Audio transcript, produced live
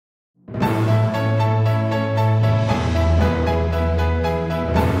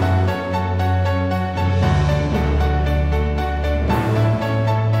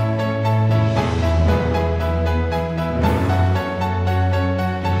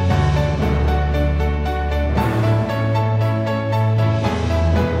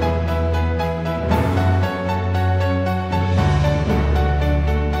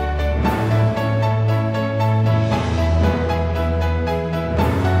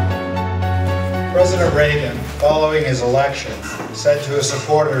President Reagan, following his election, said to his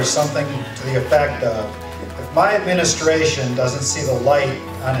supporters something to the effect of, "If my administration doesn't see the light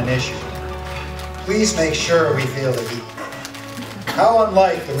on an issue, please make sure we feel the heat." How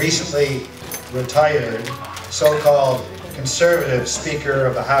unlike the recently retired so-called conservative Speaker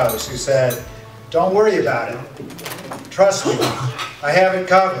of the House who said, "Don't worry about it. Trust me, I have it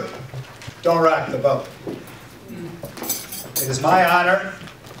covered. Don't rock the boat." It is my honor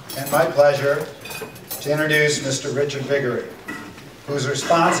and my pleasure to introduce Mr. Richard Viguerie, who is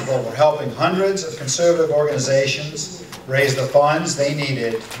responsible for helping hundreds of conservative organizations raise the funds they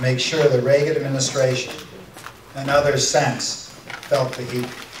needed to make sure the Reagan administration and others since felt the heat.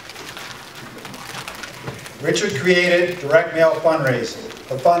 Richard created direct mail fundraising,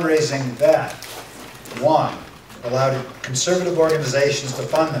 the fundraising that, one, allowed conservative organizations to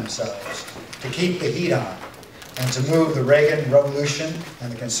fund themselves, to keep the heat on, and to move the Reagan Revolution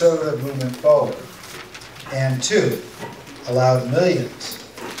and the conservative movement forward. And two, allowed millions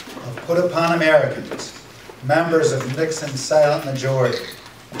of put-upon Americans, members of Nixon's silent majority,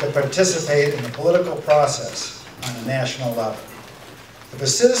 to participate in the political process on a national level. If a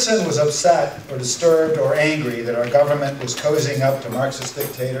citizen was upset or disturbed or angry that our government was cozying up to Marxist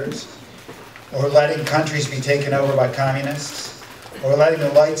dictators, or letting countries be taken over by communists, or letting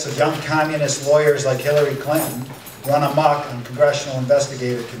the likes of young communist lawyers like Hillary Clinton run amok on congressional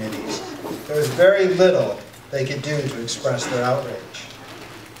investigative committees, there was very little they could do to express their outrage.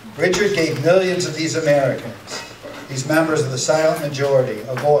 Richard gave millions of these Americans, these members of the silent majority,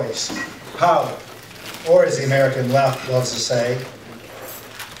 a voice, power, or as the American left loves to say,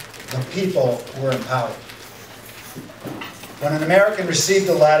 the people were empowered. When an American received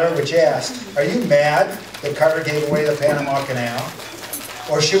a letter which asked, "Are you mad that Carter gave away the Panama Canal?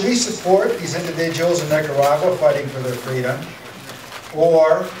 Or should we support these individuals in Nicaragua fighting for their freedom?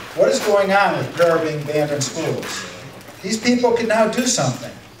 Or what is going on with prayer being banned in schools?" These people could now do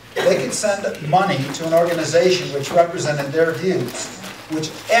something. They could send money to an organization which represented their views, which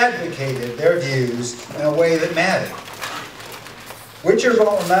advocated their views in a way that mattered. Richard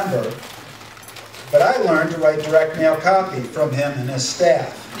won't remember, but I learned to write direct mail copy from him and his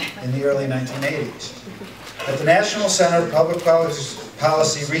staff in the early 1980s. At the National Center of Public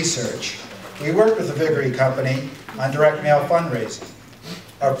Policy Research, we worked with the Viguerie Company on direct mail fundraising.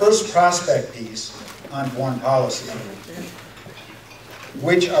 Our first prospect piece on foreign policy,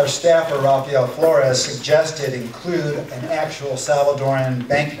 which our staffer Rafael Flores suggested include an actual Salvadoran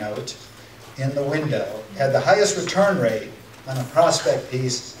banknote in the window, had the highest return rate on a prospect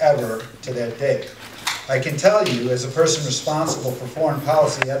piece ever to that date. I can tell you, as a person responsible for foreign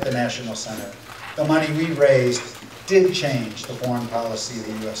policy at the National Center, the money we raised did change the foreign policy of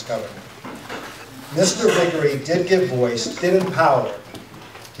the U.S. government. Mr. Viguerie did give voice, did empower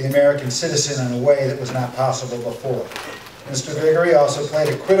the American citizen in a way that was not possible before. Mr. Viguerie also played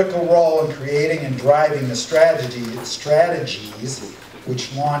a critical role in creating and driving the strategies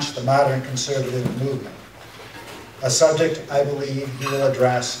which launched the modern conservative movement, a subject I believe he will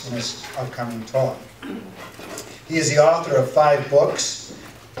address in his upcoming talk. He is the author of 5 books: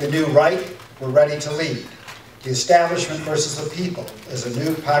 The New Right, We're Ready to Lead, The Establishment versus the People is a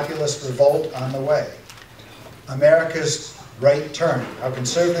New Populist Revolt on the Way, America's Right Turn, How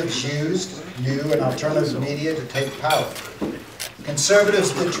Conservatives Used New and Alternative Media to Take Power,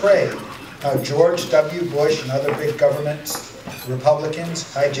 Conservatives Betrayed, How George W. Bush and other big government Republicans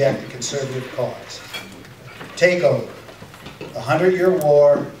hijacked the conservative cause, Take Over, the 100-Year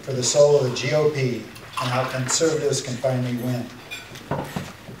War for the Soul of the GOP, and how conservatives can finally win.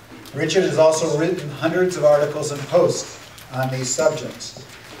 Richard has also written hundreds of articles and posts on these subjects.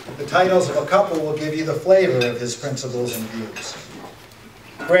 The titles of a couple will give you the flavor of his principles and views.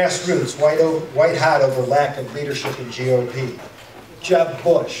 Grassroots, white hot over lack of leadership in GOP. Jeb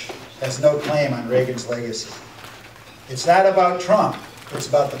Bush has no claim on Reagan's legacy. It's not about Trump, it's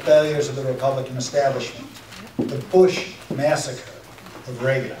about the failures of the Republican establishment. The Bush massacre of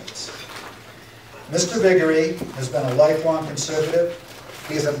Reaganites. Mr. Viguerie has been a lifelong conservative.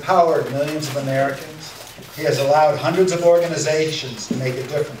 He has empowered millions of Americans. He has allowed hundreds of organizations to make a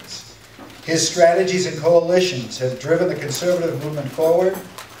difference. His strategies and coalitions have driven the conservative movement forward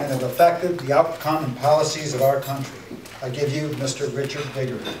and have affected the outcome and policies of our country. I give you Mr. Richard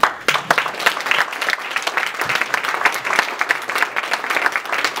Viguerie.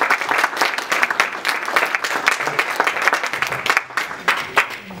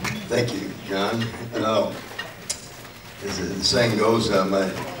 Thank you, John. As the saying goes,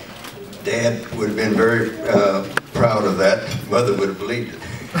 my dad would have been very proud of that. Mother would have believed it.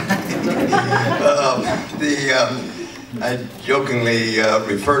 I jokingly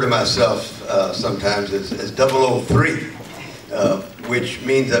refer to myself sometimes as 003, which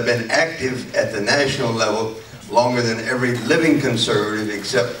means I've been active at the national level longer than every living conservative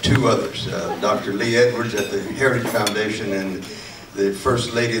except two others, Dr. Lee Edwards at the Heritage Foundation and the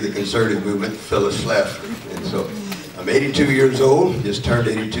First Lady of the Conservative Movement, Phyllis Schlafly. And so I'm 82 years old, just turned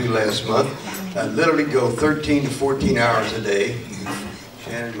 82 last month. I literally go 13 to 14 hours a day.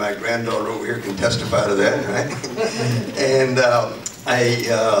 Shannon, my granddaughter over here, can testify to that, right? And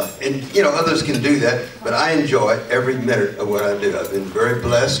and you know, others can do that, but I enjoy every minute of what I do. I've been very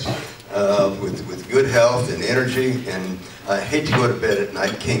blessed with good health and energy, and I hate to go to bed at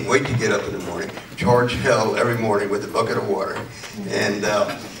night. Can't wait to get up in the morning. Charge hell every morning with a bucket of water. And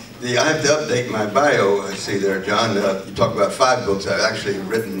I have to update my bio. I see there, John. You talk about 5 books. I've actually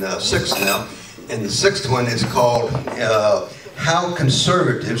written 6 now, and the 6th one is called How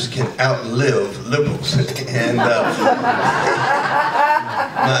Conservatives Can Outlive Liberals. And my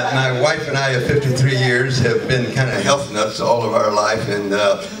wife and I of 53 years have been kind of health nuts all of our life, and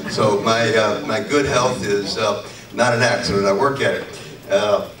so my good health is not an accident. I work at it.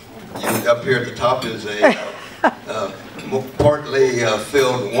 Up here at the top is a partly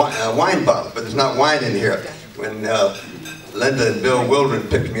filled wine bottle, but there's not wine in here. When Linda and Bill Wildren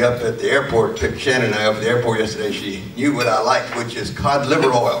picked me up at the airport, picked Shannon and I up at the airport yesterday, she knew what I liked, which is cod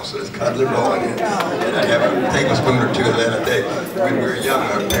liver oil. So there's cod liver oil in it. And I have a tablespoon or 2 of that a day. When we were young,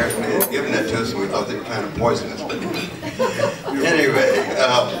 our parents had given that to us, and we thought they were kind of poisonous. But anyway,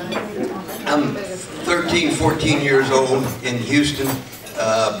 I'm 13, 14 years old in Houston.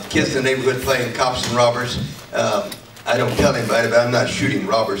 Kids in the neighborhood playing cops and robbers. I don't tell anybody, but I'm not shooting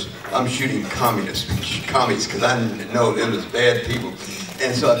robbers. I'm shooting communists, because I know them as bad people.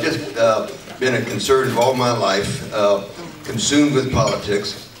 And so I've just been a conservative all my life, consumed with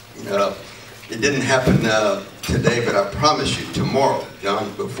politics. It didn't happen today, but I promise you, tomorrow,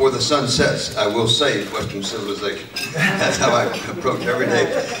 John, before the sun sets, I will save Western civilization. That's how I approach every day.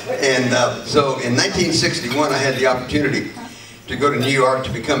 And so in 1961, I had the opportunity to go to New York to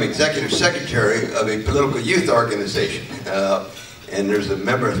become executive secretary of a political youth organization. And there's a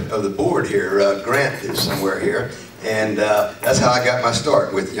member of the board here, Grant is somewhere here, and that's how I got my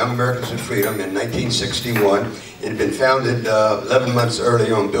start with Young Americans for Freedom in 1961. It had been founded 11 months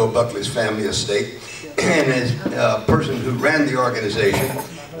early on Bill Buckley's family estate, and as a person who ran the organization,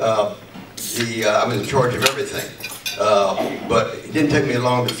 I was in charge of everything. But it didn't take me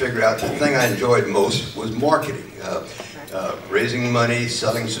long to figure out the thing I enjoyed most was marketing. Raising money,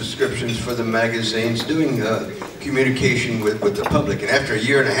 selling subscriptions for the magazines, doing communication with the public. And after a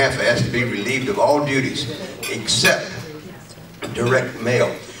year and a half, I asked to be relieved of all duties except direct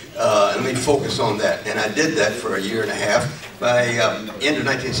mail. Let me focus on that. And I did that for a year and a half. By end of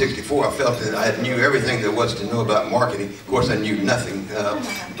 1964, I felt that I knew everything there was to know about marketing. Of course, I knew nothing,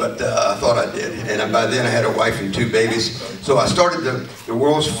 but I thought I did. And by then, I had a wife and 2 babies. So I started the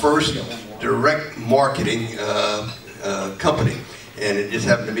world's first direct marketing company, and it just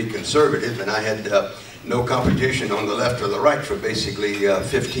happened to be conservative, and I had no competition on the left or the right for basically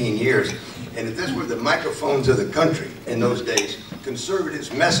 15 years. And if this were the microphones of the country in those days,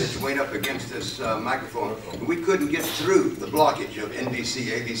 conservatives' message went up against this microphone, and we couldn't get through the blockage of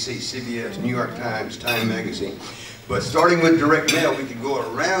NBC, ABC, CBS, New York Times, Time Magazine. But starting with direct mail, we could go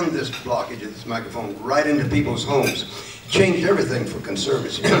around this blockage of this microphone right into people's homes. Changed everything for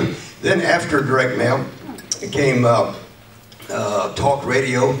conservatives. Then after direct mail, it came talk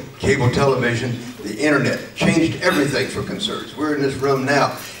radio, cable television, the internet. Changed everything for conservatives. We're in this room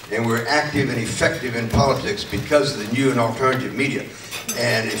now, and we're active and effective in politics because of the new and alternative media.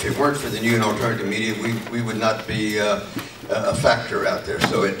 And if it weren't for the new and alternative media, we would not be a factor out there.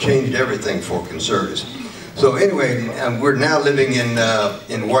 So it changed everything for conservatives. So anyway, we're now living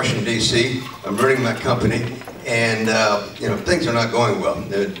in Washington, D.C. I'm running my company, and you know, things are not going well.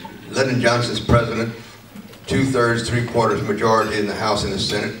 Lyndon Johnson's president. 2/3, 3/4 majority in the House and the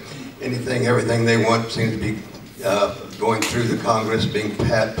Senate. Everything they want seems to be going through the Congress, being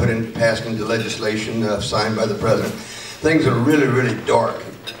passed into legislation signed by the president. Things are really, really dark.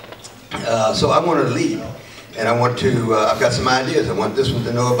 So I want to lead, and I want to, I've got some ideas. I want this one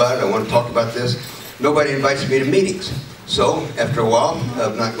to know about it. I want to talk about this. Nobody invites me to meetings. So after a while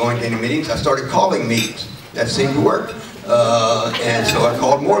of not going to any meetings, I started calling meetings. That seemed to work. And so I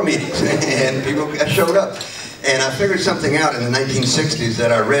called more meetings, and people showed up. And I figured something out in the 1960s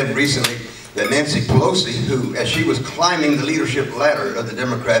that I read recently, that Nancy Pelosi, who, as she was climbing the leadership ladder of the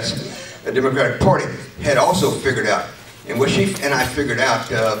Democratic Party, had also figured out. And what she and I figured out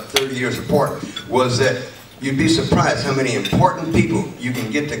 30 years apart was that You'd be surprised how many important people you can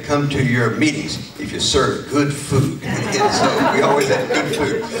get to come to your meetings if you serve good food. And so we always have good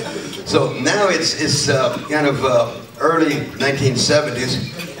food. So now it's kind of early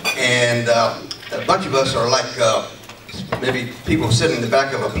 1970s, and a bunch of us are like maybe people sitting in the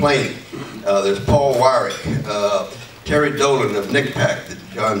back of a plane. There's Paul Wyrick, Terry Dolan of NICPAC that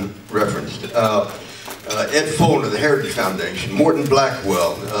John referenced, Ed Fulton of the Heritage Foundation, Morton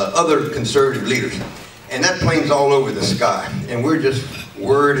Blackwell, other conservative leaders. And that plane's all over the sky. And we're just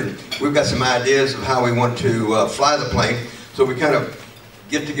word, and we've got some ideas of how we want to fly the plane. So we kind of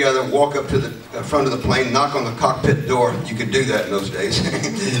get together, walk up to the front of the plane, knock on the cockpit door. You could do that in those days.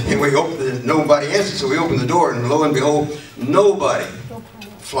 And we open, nobody answered, so we open the door, and lo and behold, nobody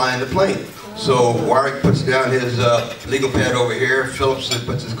flying the plane. So Warwick puts down his legal pad over here, Phillips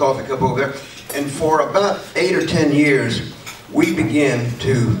puts his coffee cup over there, and for about 8 or 10 years, we begin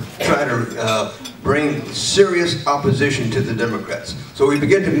to try to bring serious opposition to the Democrats. So we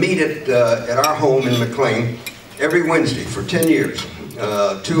begin to meet at our home in McLean every Wednesday for 10 years,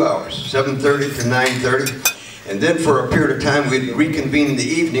 2 hours, 7:30 to 9:30. And then for a period of time, we'd reconvene in the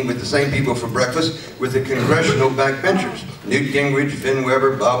evening with the same people for breakfast with the congressional backbenchers, Newt Gingrich, Vin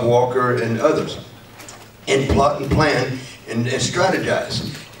Weber, Bob Walker, and others, and plot and plan and strategize.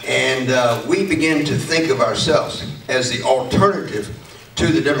 And we begin to think of ourselves as the alternative to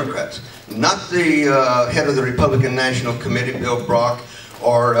the Democrats. Not the head of the Republican National Committee, Bill Brock,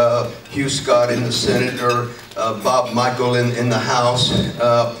 or Hugh Scott in the Senate, or Bob Michael in the House.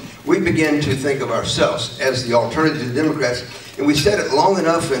 We begin to think of ourselves as the alternative to the Democrats, and we said it long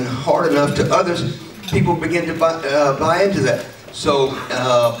enough and hard enough to others, people begin to buy into that. So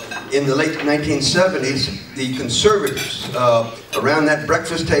in the late 1970s, the conservatives around that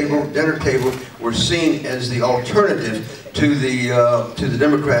breakfast table, dinner table, were seen as the alternative to the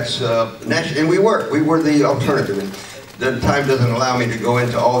Democrats, and we were the alternative. And the time doesn't allow me to go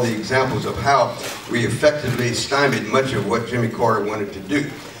into all the examples of how we effectively stymied much of what Jimmy Carter wanted to do.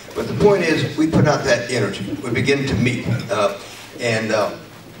 But the point is, we put out that energy. We begin to meet, and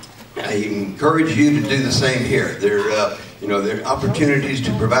I encourage you to do the same here. There are opportunities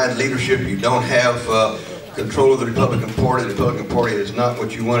to provide leadership. You don't have control of the Republican Party. The Republican Party is not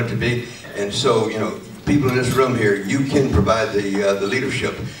what you want it to be, and so people in this room here, you can provide the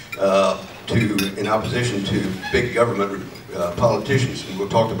leadership in opposition to big government politicians, and we'll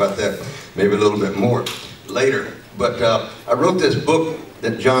talk about that maybe a little bit more later. But I wrote this book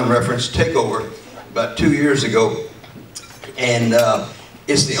that John referenced, Take Over, about 2 years ago, and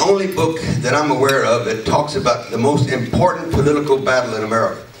it's the only book that I'm aware of that talks about the most important political battle in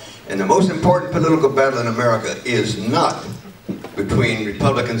America. And the most important political battle in America is not between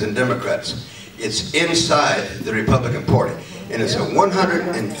Republicans and Democrats. It's inside the Republican Party. And it's a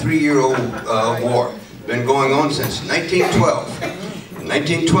 103-year-old war. Been going on since 1912. In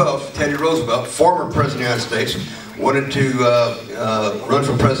 1912, Teddy Roosevelt, former President of the United States, wanted to run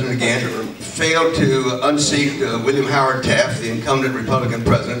for president again, failed to unseat William Howard Taft, the incumbent Republican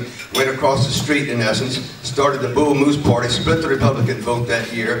president, went across the street in essence, started the Bull Moose Party, split the Republican vote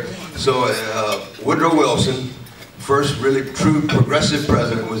that year. So Woodrow Wilson, first really true progressive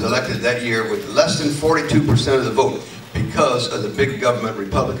president, was elected that year with less than 42% of the vote because of the big government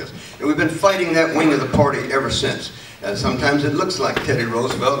Republicans. And we've been fighting that wing of the party ever since. Sometimes it looks like Teddy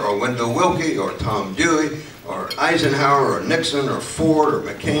Roosevelt or Wendell Willkie or Tom Dewey or Eisenhower or Nixon or Ford or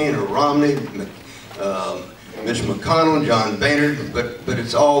McCain or Romney, Mitch McConnell, John Boehner, but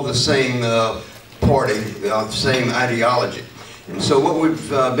it's all the same party, the same ideology. And so what we've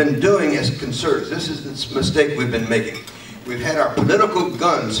been doing as conservatives, this is the mistake we've been making. We've had our political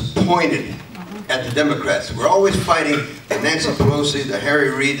guns pointed at the Democrats. We're always fighting the Nancy Pelosi, the Harry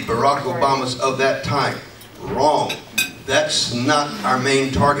Reid, the Barack Obamas of that time. Wrong. That's not our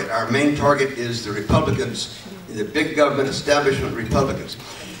main target. Our main target is the Republicans, the big government establishment Republicans.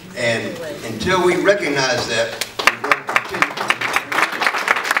 And until we recognize that, we're going to continue.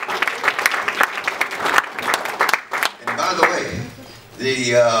 And by the way,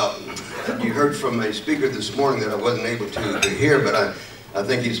 you heard from a speaker this morning that I wasn't able to hear, but I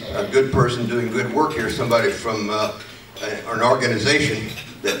think he's a good person doing good work here, somebody from an organization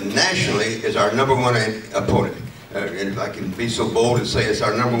that nationally is our #1 opponent. And if I can be so bold and say it's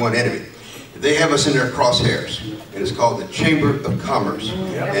our #1 enemy. They have us in their crosshairs, and it's called the Chamber of Commerce.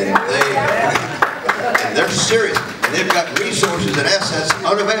 And they're serious. And they've got resources and assets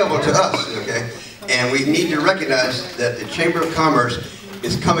unavailable to us, okay? And we need to recognize that the Chamber of Commerce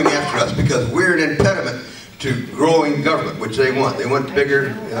is coming after us because we're an impediment to growing government, which they want. They want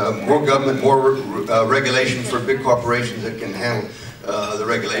bigger, more government, more regulation for big corporations that can handle the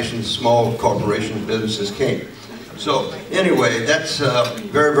regulations, small corporations, businesses came. So anyway, that's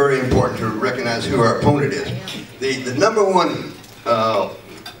very, very important to recognize who our opponent is. The number one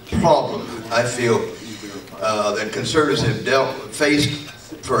problem, I feel, that conservatives have faced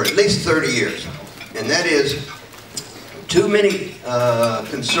for at least 30 years, and that is too many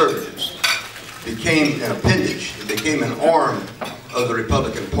conservatives became an appendage, became an arm of the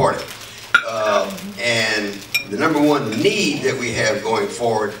Republican Party. And the number one need that we have going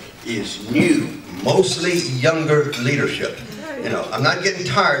forward is new, mostly younger leadership. You know, I'm not getting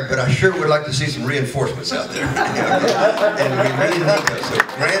tired, but I sure would like to see some reinforcements out there. And we really need those. So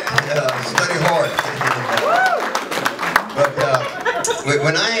Grant, study hard. But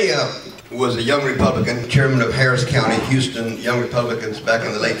when I was a young Republican, chairman of Harris County, Houston Young Republicans back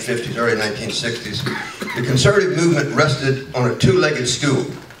in the late 50s, early 1960s, the conservative movement rested on a two-legged stool.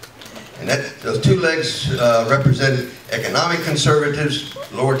 And those two legs represented economic conservatives,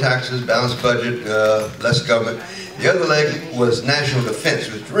 lower taxes, balanced budget, less government. The other leg was national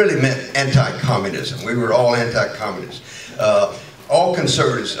defense, which really meant anti-communism. We were all anti-communists. All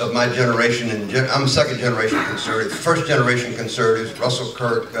conservatives of my generation, and I'm second generation conservative, first generation conservatives, Russell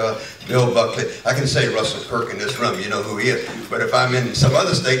Kirk, Bill Buckley. I can say Russell Kirk in this room, you know who he is. But if I'm in some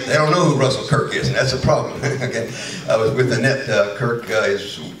other state, they don't know who Russell Kirk is, and that's a problem. Okay? I was with Annette Kirk,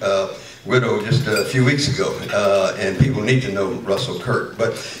 his widow, just a few weeks ago, and people need to know Russell Kirk.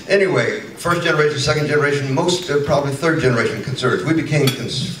 But anyway, first generation, second generation, most probably third generation conservatives. We became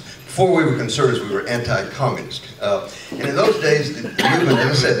before we were conservatives, we were anti-communist. And in those days, the movement,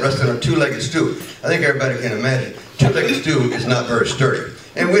 as I said, rested on a two-legged stool. I think everybody can imagine, two-legged stool is not very sturdy.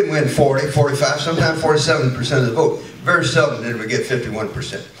 And we'd win 40, 45, sometimes 47% of the vote. Very seldom did we get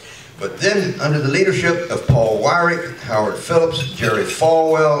 51%. But then, under the leadership of Paul Weyrich, Howard Phillips, Jerry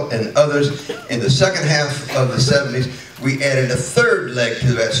Falwell, and others, in the second half of the 70s, we added a third leg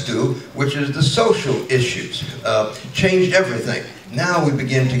to that stool, which is the social issues. Changed everything. Now we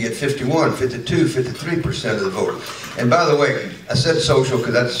begin to get 51, 52, 53% of the vote. And by the way, I said social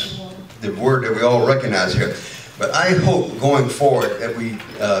because that's the word that we all recognize here. But I hope going forward that we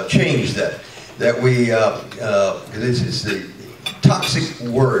change that. That we, this is the toxic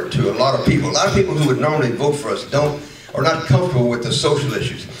word to a lot of people. A lot of people who would normally vote for us are not comfortable with the social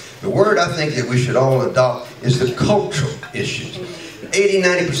issues. The word I think that we should all adopt is the cultural issues. 80,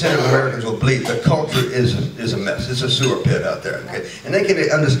 90% of Americans will believe that culture is a mess. It's a sewer pit out there, okay? And they can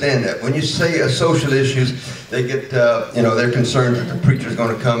understand that. When you say social issues, they get, you know, they're concerned that the preacher's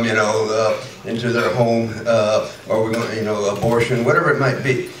going to come, you know, into their home, or we're going to, you know, abortion, whatever it might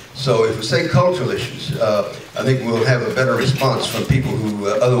be. So if we say cultural issues, I think we'll have a better response from people who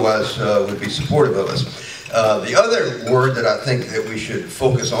otherwise would be supportive of us. The other word that I think that we should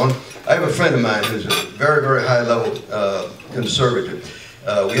focus on, I have a friend of mine who's a very, very high-level conservative.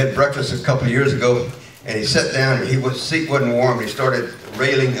 We had breakfast a couple of years ago, and he sat down, and his seat wasn't warm, and he started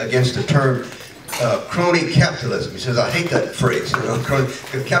railing against the term crony capitalism. He says, I hate that phrase, you know,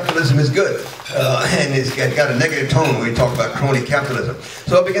 capitalism is good. And it's got a negative tone when we talk about crony capitalism.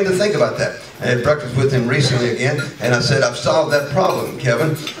 So I began to think about that. I had breakfast with him recently again, and I said, I've solved that problem,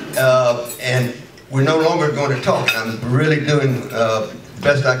 Kevin. And we're no longer going to talk. I'm really doing the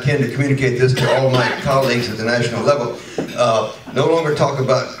best I can to communicate this to all my colleagues at the national level. No longer talk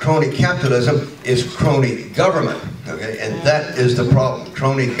about crony capitalism, it's crony government. Okay? And that is the problem,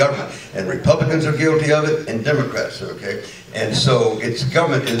 crony government. And Republicans are guilty of it, and Democrats, okay? And so it's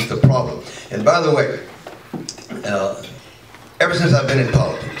government is the problem. And by the way, ever since I've been in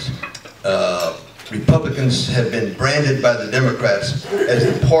politics, Republicans have been branded by the Democrats as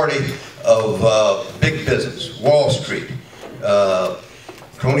the party of big business, Wall Street,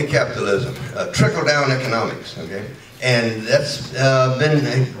 crony capitalism, trickle-down economics, okay? And that's been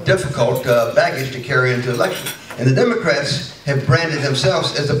a difficult baggage to carry into elections. And the Democrats have branded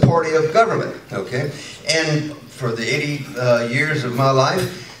themselves as the party of government, okay? And for the 80 years of my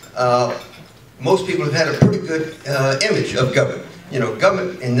life, most people have had a pretty good image of government. You know,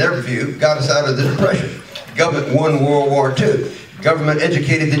 government, in their view, got us out of the Depression. Government won World War II. Government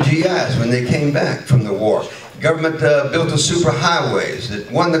educated the GIs when they came back from the war. Government built the superhighways that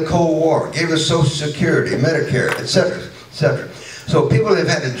won the Cold War, gave us Social Security, Medicare, etc., etc. So people have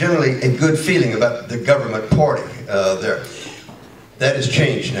had generally a good feeling about the government party there. That has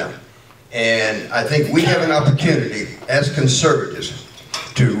changed now. And I think we have an opportunity as conservatives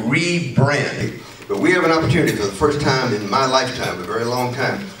to rebrand. But we have an opportunity for the first time in my lifetime, a very long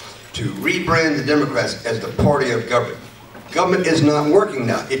time, to rebrand the Democrats as the party of government. Government is not working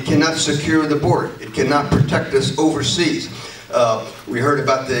now. It cannot secure the border. It cannot protect us overseas. We heard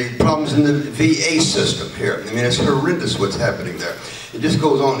about the problems in the VA system here. I mean, it's horrendous what's happening there. It just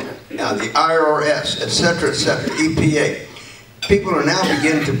goes on. Now, the IRS, et cetera, EPA. People are now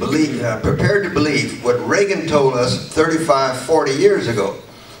beginning to believe, prepared to believe what Reagan told us 35, 40 years ago.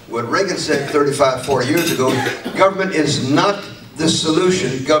 What Reagan said 35, 40 years ago, government is not the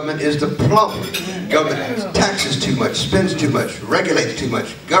solution, government is the problem. Government taxes too much, spends too much, regulates too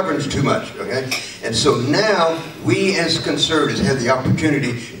much, governs too much, okay? And so now, we as conservatives have the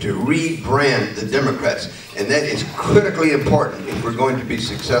opportunity to rebrand the Democrats, and that is critically important if we're going to be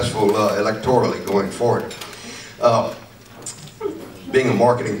successful electorally going forward. Being a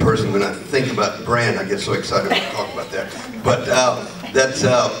marketing person, when I think about brand, I get so excited to talk about that. But that's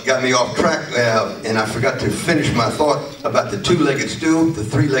got me off track, and I forgot to finish my thought about the two-legged stool, the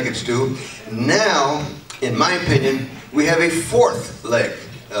three-legged stool. Now, in my opinion, we have a fourth leg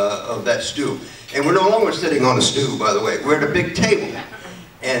of that stool. And we're no longer sitting on a stool, by the way. We're at a big table.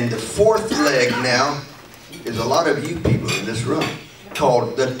 And the fourth leg now is a lot of you people in this room,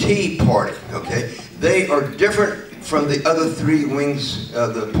 called the Tea Party, okay? They are different from the other three wings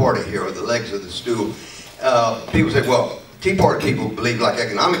of the party here, or the legs of the stool. People say, well, Tea Party people believe like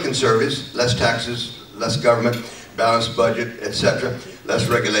economic conservatives, less taxes, less government, balanced budget, etc., less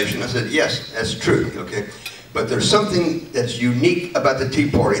regulation. I said, yes, that's true, okay? But there's something that's unique about the Tea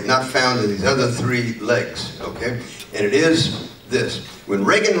Party, not found in these other three legs, okay? And it is this. When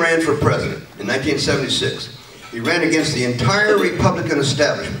Reagan ran for president in 1976, he ran against the entire Republican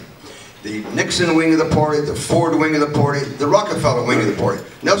establishment. The Nixon wing of the party, the Ford wing of the party, the Rockefeller wing of the party.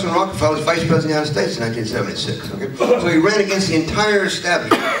 Nelson Rockefeller was vice president of the United States in 1976. Okay? So he ran against the entire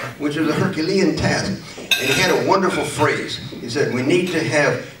establishment, which was a Herculean task. And he had a wonderful phrase. He said, we need to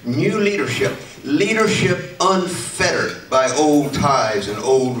have new leadership, leadership unfettered by old ties and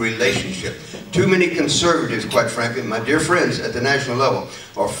old relationships. Too many conservatives, quite frankly, my dear friends at the national level,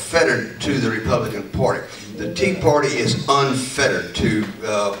 are fettered to the Republican Party. The Tea Party is unfettered to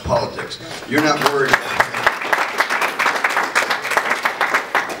politics. You're not worried.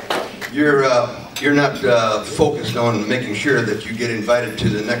 You're not focused on making sure that you get invited to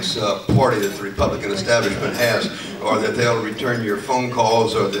the next party that the Republican establishment has, or that they'll return your phone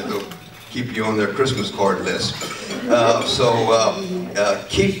calls, or that they'll keep you on their Christmas card list.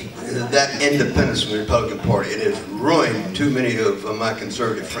 Keep that independence from the Republican Party. It has ruined too many of my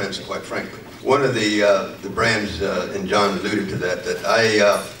conservative friends, quite frankly. One of the brands, and John alluded to that, that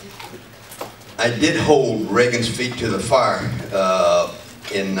I did hold Reagan's feet to the fire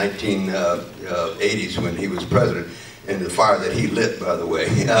in 1980s when he was president, and the fire that he lit, by the way.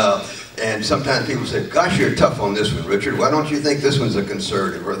 And sometimes people say, gosh, you're tough on this one, Richard. Why don't you think this one's a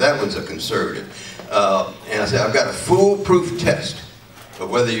conservative or that one's a conservative? And I said, I've got a foolproof test of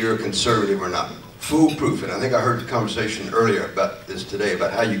whether you're a conservative or not. Foolproof. And I think I heard the conversation earlier about this today,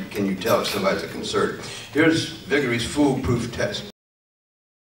 about how can you tell if somebody's a conservative. Here's Viguerie's foolproof test.